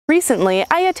Recently,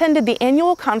 I attended the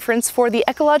annual conference for the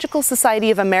Ecological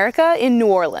Society of America in New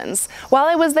Orleans. While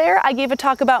I was there, I gave a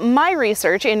talk about my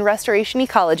research in restoration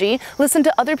ecology, listened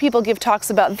to other people give talks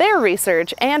about their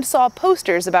research, and saw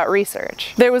posters about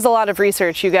research. There was a lot of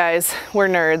research, you guys. We're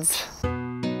nerds.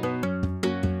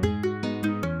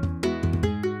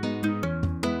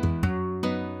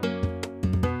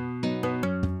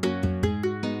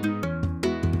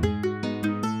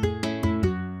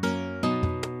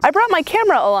 I brought my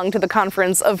camera along to the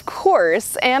conference, of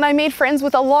course, and I made friends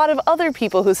with a lot of other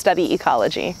people who study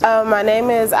ecology. My name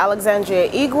is Alexandria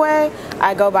Igwe.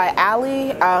 I go by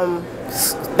Ali.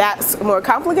 That's a more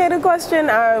complicated question.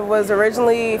 I was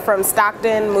originally from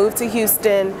Stockton, moved to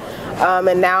Houston,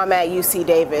 and now I'm at UC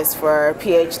Davis for a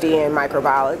PhD in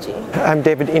microbiology. I'm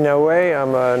David Inoue.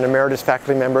 I'm an emeritus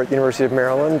faculty member at the University of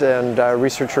Maryland and a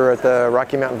researcher at the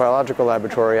Rocky Mountain Biological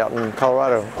Laboratory out in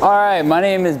Colorado. All right, my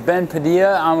name is Ben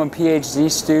Padilla. I'm a PhD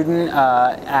student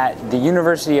at the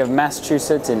University of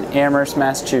Massachusetts in Amherst,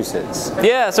 Massachusetts.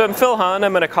 Yeah, so I'm Phil Hahn.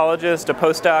 I'm an ecologist, a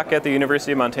postdoc at the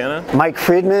University of Montana. Mike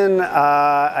Friedman.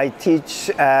 I teach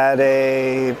at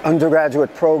an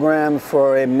undergraduate program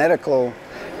for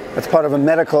it's part of a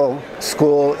medical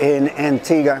school in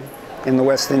Antigua in the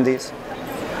West Indies.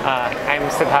 I'm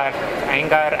Siddharth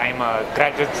Iyengar. I'm a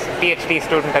graduate PhD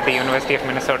student at the University of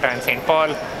Minnesota in St.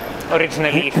 Paul,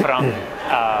 originally from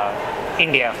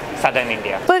India, southern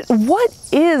India. But what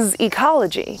is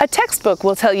ecology? A textbook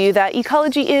will tell you that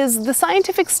ecology is the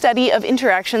scientific study of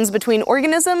interactions between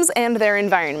organisms and their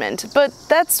environment, but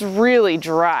that's really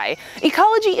dry.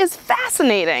 Ecology is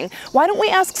fascinating. Why don't we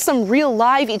ask some real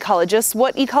live ecologists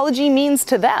what ecology means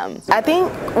to them? I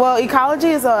think, well, ecology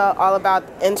is all about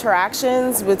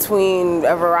interactions between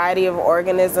a variety of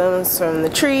organisms, from the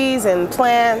trees and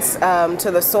plants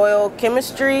to the soil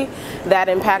chemistry that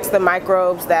impacts the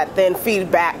microbes that then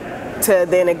feed back to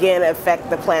then again affect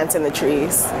the plants and the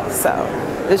trees. So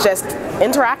it's just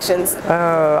interactions.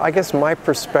 I guess my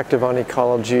perspective on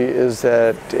ecology is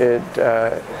that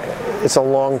it's a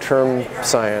long-term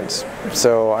science.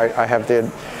 So I have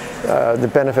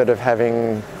the benefit of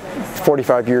having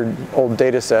 45-year-old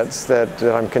data sets that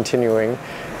I'm continuing,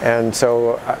 and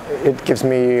so it gives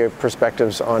me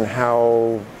perspectives on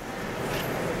how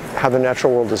the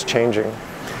natural world is changing.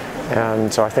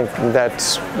 And so I think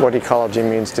that's what ecology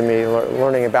means to me,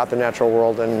 learning about the natural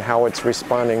world and how it's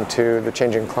responding to the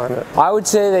changing climate. I would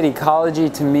say that ecology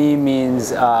to me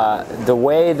means the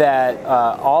way that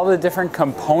all the different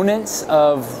components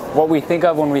of what we think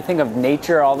of when we think of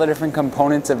nature, all the different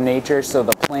components of nature, so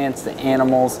the plants, the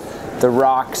animals, the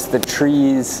rocks, the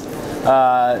trees,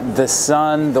 the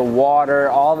sun, the water,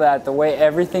 all that, the way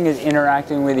everything is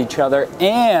interacting with each other,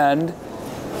 and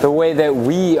the way that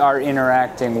we are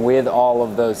interacting with all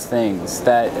of those things.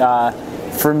 That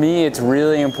for me, it's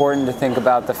really important to think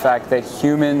about the fact that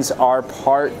humans are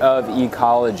part of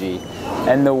ecology,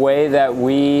 and the way that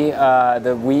we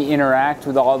interact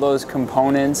with all those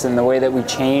components, and the way that we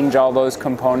change all those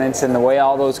components, and the way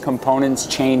all those components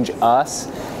change us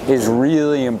is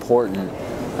really important.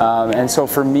 And so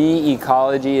for me,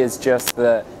 ecology is just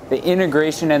the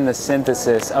integration and the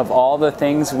synthesis of all the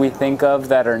things we think of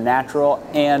that are natural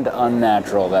and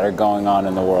unnatural that are going on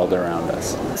in the world around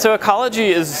us. So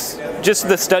ecology is just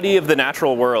the study of the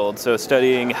natural world. So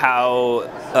studying how,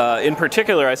 in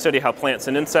particular, I study how plants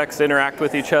and insects interact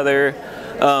with each other.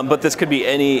 But this could be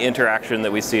any interaction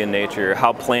that we see in nature.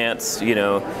 How plants,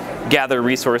 gather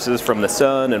resources from the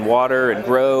sun and water and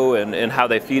grow, and how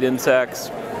they feed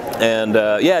insects. And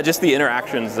yeah, just the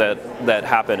interactions that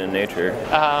happen in nature.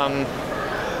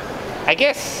 I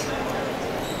guess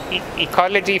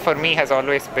ecology for me has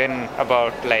always been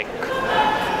about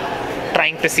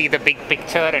trying to see the big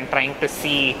picture and trying to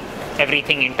see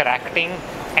everything interacting,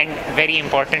 and very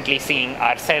importantly seeing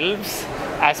ourselves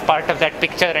as part of that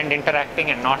picture and interacting,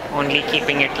 and not only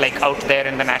keeping it out there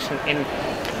in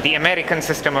the American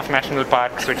system of national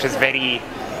parks, which is very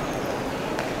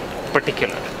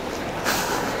particular.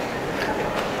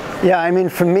 Yeah, I mean,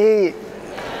 for me,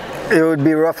 it would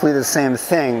be roughly the same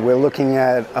thing. We're looking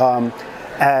at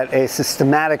a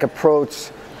systematic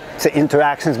approach to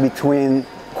interactions between,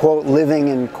 quote, living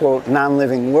and, quote,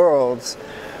 non-living worlds,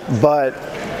 but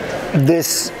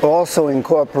this also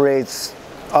incorporates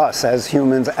us as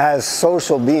humans, as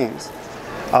social beings.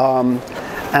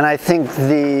 And I think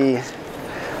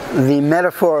the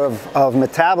metaphor of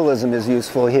metabolism is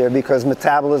useful here, because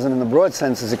metabolism in the broad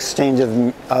sense is exchange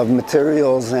of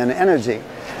materials and energy.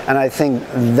 And I think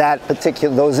that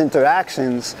those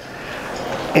interactions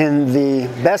in the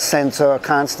best sense are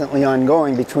constantly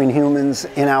ongoing between humans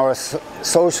in our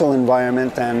social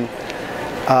environment and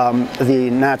the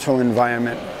natural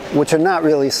environment. which are not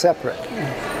really separate.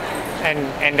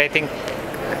 And I think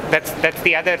that's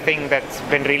the other thing that's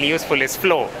been really useful is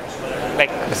flow.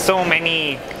 Like so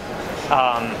many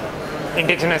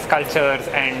indigenous cultures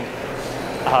and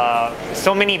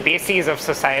so many bases of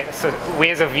society,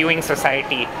 ways of viewing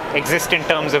society exist in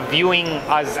terms of viewing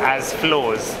us as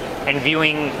flows and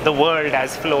viewing the world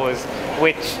as flows,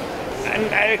 which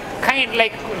kind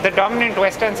like the dominant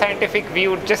Western scientific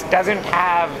view just doesn't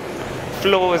have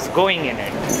flows going in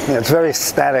it. Yeah, it's very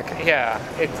static. Yeah,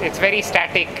 it's very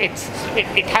static.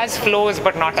 It has flows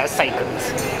but not as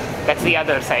cycles. That's the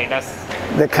other side.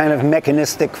 The kind of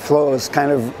mechanistic flows,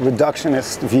 kind of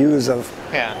reductionist views of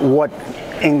what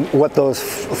those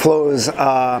flows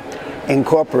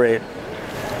incorporate.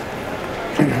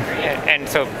 And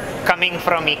so coming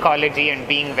from ecology and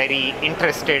being very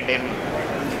interested in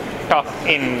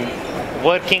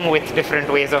working with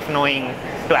different ways of knowing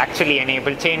to actually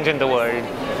enable change in the world,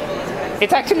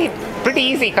 it's actually pretty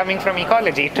easy coming from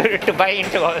ecology to buy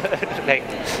into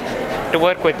to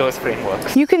work with those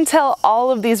frameworks. You can tell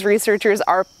all of these researchers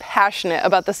are passionate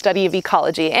about the study of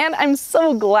ecology, and I'm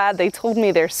so glad they told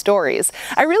me their stories.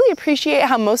 I really appreciate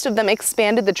how most of them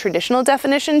expanded the traditional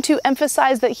definition to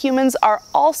emphasize that humans are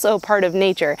also part of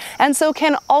nature, and so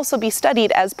can also be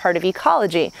studied as part of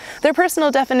ecology. Their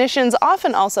personal definitions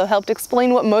often also helped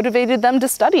explain what motivated them to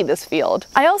study this field.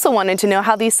 I also wanted to know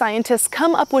how these scientists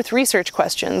come up with research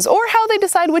questions, or how they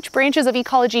decide which branches of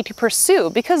ecology to pursue,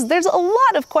 because there's a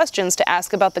lot of questions to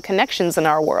ask about the connections in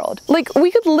our world. Like,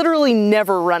 we could literally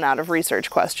never run out of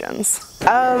research questions.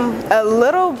 A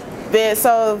little bit.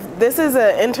 So this is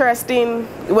an interesting,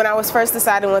 when I was first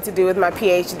deciding what to do with my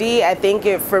PhD, I think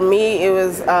for me it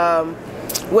was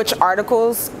which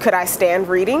articles could I stand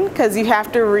reading, because you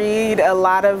have to read a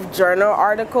lot of journal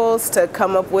articles to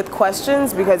come up with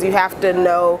questions, because you have to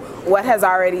know what has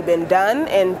already been done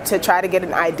and to try to get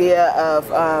an idea of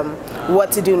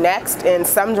what to do next. And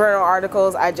some journal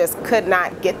articles I just could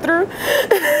not get through.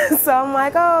 So I'm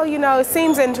like, oh, it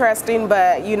seems interesting,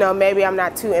 but maybe I'm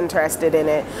not too interested in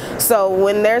it. So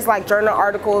when there's like journal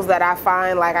articles that I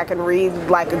find like I can read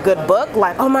like a good book,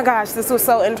 like, oh my gosh, this was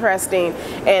so interesting,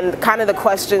 and kind of the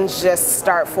questions just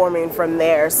start forming from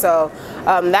there. So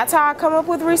that's how I come up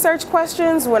with research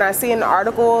questions. When I see an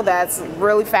article that's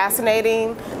really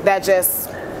fascinating, that just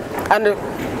a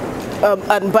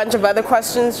bunch of other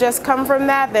questions just come from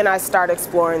that, then I start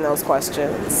exploring those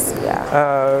questions.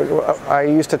 Yeah. I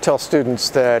used to tell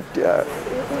students that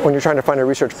when you're trying to find a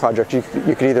research project, you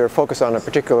could either focus on a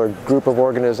particular group of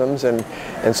organisms and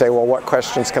say, well, what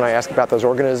questions can I ask about those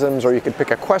organisms? Or you could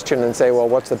pick a question and say, well,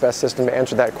 what's the best system to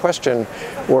answer that question?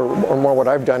 Or more what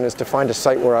I've done is to find a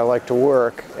site where I like to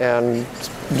work and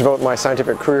devote my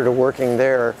scientific career to working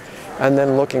there, and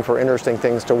then looking for interesting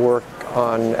things to work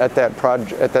on at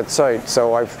that site.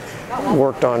 So I've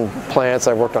worked on plants,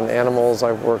 I've worked on animals,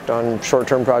 I've worked on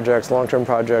short-term projects, long-term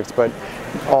projects, but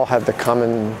all have the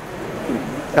common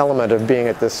element of being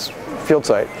at this field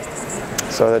site.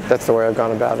 So that's the way I've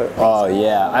gone about it. Oh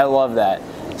yeah, I love that.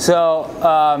 So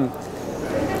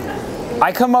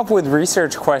I come up with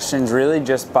research questions really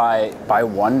just by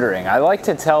wondering. I like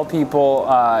to tell people,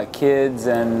 kids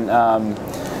and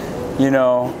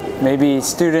maybe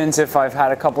students, if I've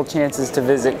had a couple chances to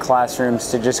visit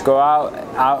classrooms, to just go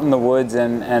out in the woods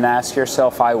and ask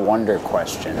yourself I wonder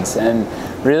questions. And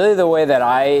really the way that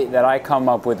I come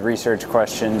up with research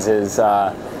questions is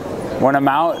when I'm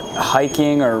out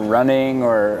hiking or running,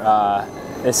 or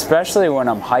especially when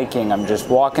I'm hiking, I'm just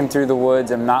walking through the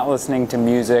woods, I'm not listening to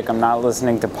music, I'm not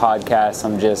listening to podcasts,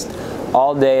 I'm just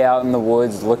all day out in the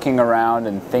woods looking around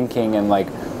and thinking, and like,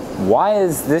 why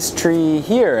is this tree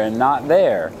here and not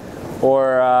there?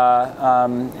 Or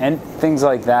and things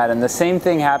like that. And the same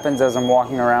thing happens as I'm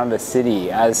walking around a city.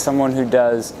 As someone who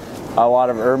does a lot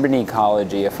of urban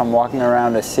ecology, if I'm walking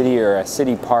around a city or a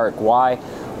city park, why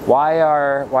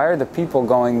are the people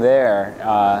going there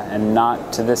and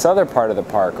not to this other part of the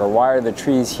park? Or why are the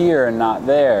trees here and not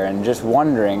there? And just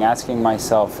wondering, asking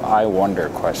myself I wonder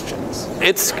questions.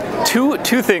 It's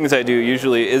two things I do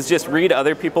usually is just read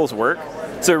other people's work.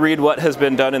 So read what has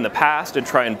been done in the past and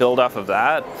try and build off of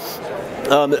that.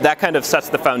 That kind of sets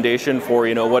the foundation for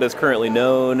what is currently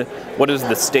known, what is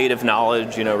the state of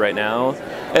knowledge right now,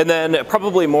 and then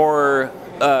probably more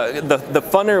the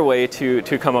funner way to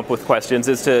come up with questions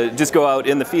is to just go out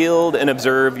in the field and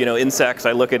observe insects.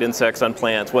 I look at insects on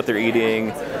plants, what they're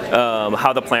eating,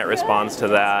 how the plant responds to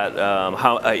that,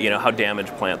 how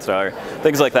damaged plants are,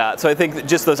 things like that. So I think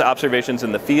just those observations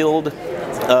in the field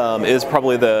is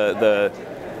probably the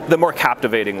the more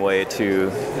captivating way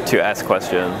to ask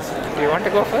questions. Do you want to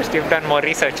go first? You've done more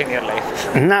research in your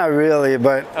life. Not really,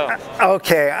 but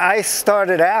okay. I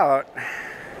started out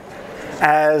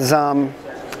as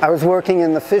I was working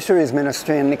in the fisheries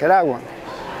ministry in Nicaragua,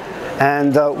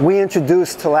 and we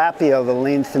introduced tilapia the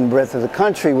length and breadth of the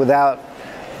country without.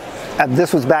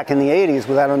 This was back in the 80s,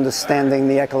 without understanding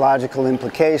the ecological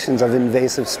implications of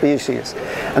invasive species.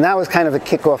 And that was kind of a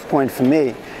kickoff point for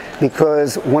me,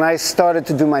 because when I started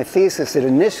to do my thesis, it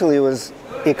initially was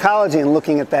ecology and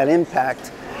looking at that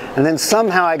impact. And then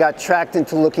somehow I got tracked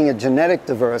into looking at genetic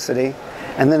diversity,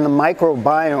 and then the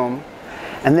microbiome,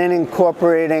 and then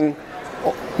incorporating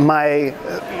my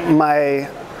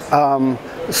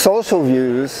social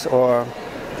views or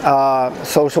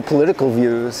social political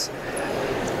views.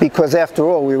 Because after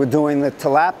all, we were doing the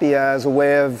tilapia as a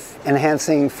way of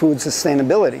enhancing food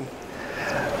sustainability.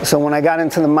 So when I got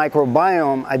into the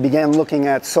microbiome, I began looking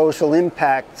at social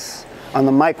impacts on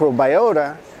the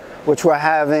microbiota, which were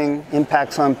having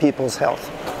impacts on people's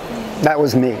health. That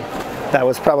was me. That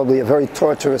was probably a very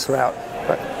torturous route.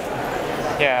 But.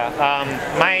 Yeah,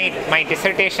 my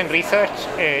dissertation research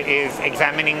is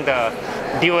examining the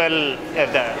dual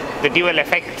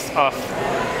effects of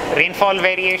rainfall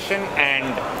variation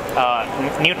and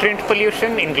nutrient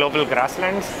pollution in global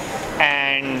grasslands,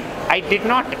 and I didn't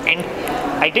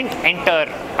enter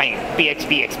my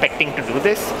PhD expecting to do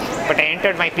this, but I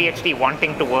entered my PhD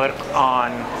wanting to work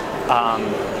on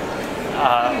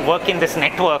work in this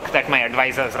network that my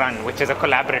advisors run, which is a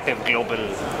collaborative global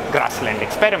grassland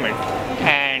experiment,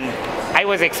 and I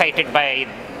was excited by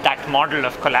that model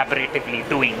of collaboratively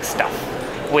doing stuff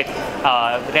with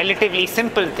relatively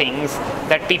simple things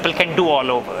that people can do all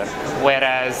over,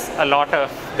 whereas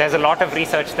there's a lot of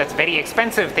research that's very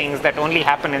expensive things that only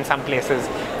happen in some places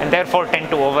and therefore tend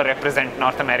to overrepresent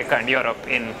North America and Europe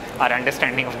in our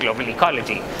understanding of global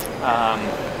ecology.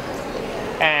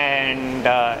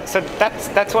 So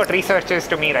that's what research is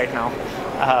to me right now,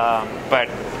 but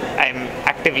I'm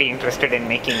actively interested in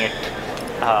making it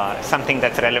something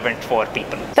that's relevant for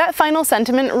people. That final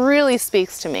sentiment really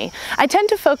speaks to me. I tend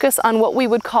to focus on what we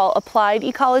would call applied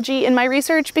ecology in my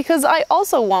research because I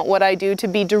also want what I do to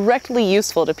be directly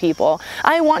useful to people.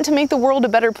 I want to make the world a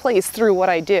better place through what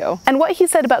I do. And what he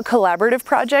said about collaborative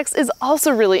projects is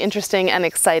also really interesting and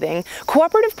exciting.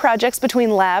 Cooperative projects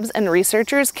between labs and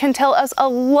researchers can tell us a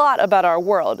lot about our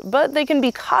world, but they can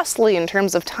be costly in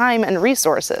terms of time and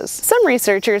resources. Some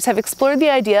researchers have explored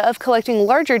the idea of collecting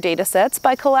larger data sets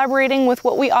by collaborating with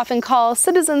what we often call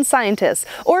citizen scientists,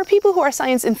 or people who are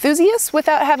science enthusiasts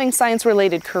without having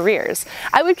science-related careers.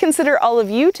 I would consider all of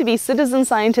you to be citizen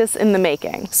scientists in the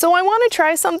making. So I want to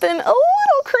try something a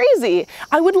little crazy.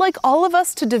 I would like all of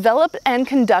us to develop and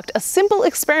conduct a simple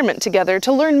experiment together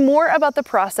to learn more about the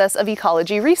process of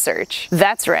ecology research.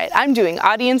 That's right, I'm doing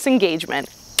audience engagement.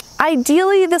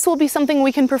 Ideally, this will be something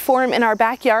we can perform in our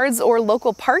backyards or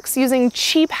local parks using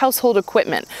cheap household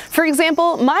equipment. For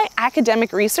example, my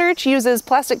academic research uses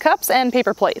plastic cups and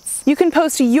paper plates. You can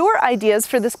post your ideas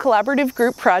for this collaborative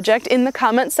group project in the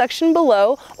comments section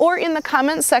below, or in the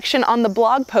comments section on the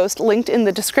blog post linked in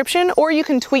the description, or you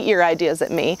can tweet your ideas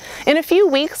at me. In a few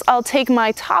weeks, I'll take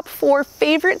my top 4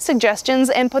 favorite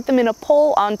suggestions and put them in a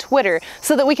poll on Twitter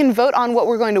so that we can vote on what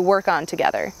we're going to work on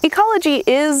together. Ecology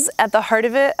is, at the heart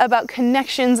of it, about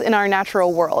connections in our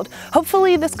natural world.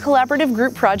 Hopefully this collaborative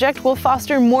group project will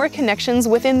foster more connections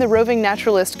within the Roving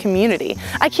Naturalist community.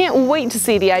 I can't wait to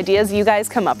see the ideas you guys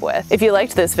come up with. If you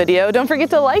liked this video, don't forget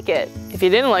to like it. If you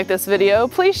didn't like this video,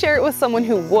 please share it with someone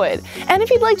who would. And if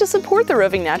you'd like to support the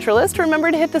Roving Naturalist,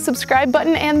 remember to hit the subscribe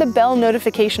button and the bell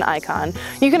notification icon.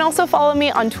 You can also follow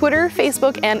me on Twitter,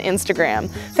 Facebook, and Instagram.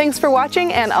 Thanks for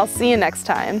watching, and I'll see you next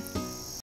time.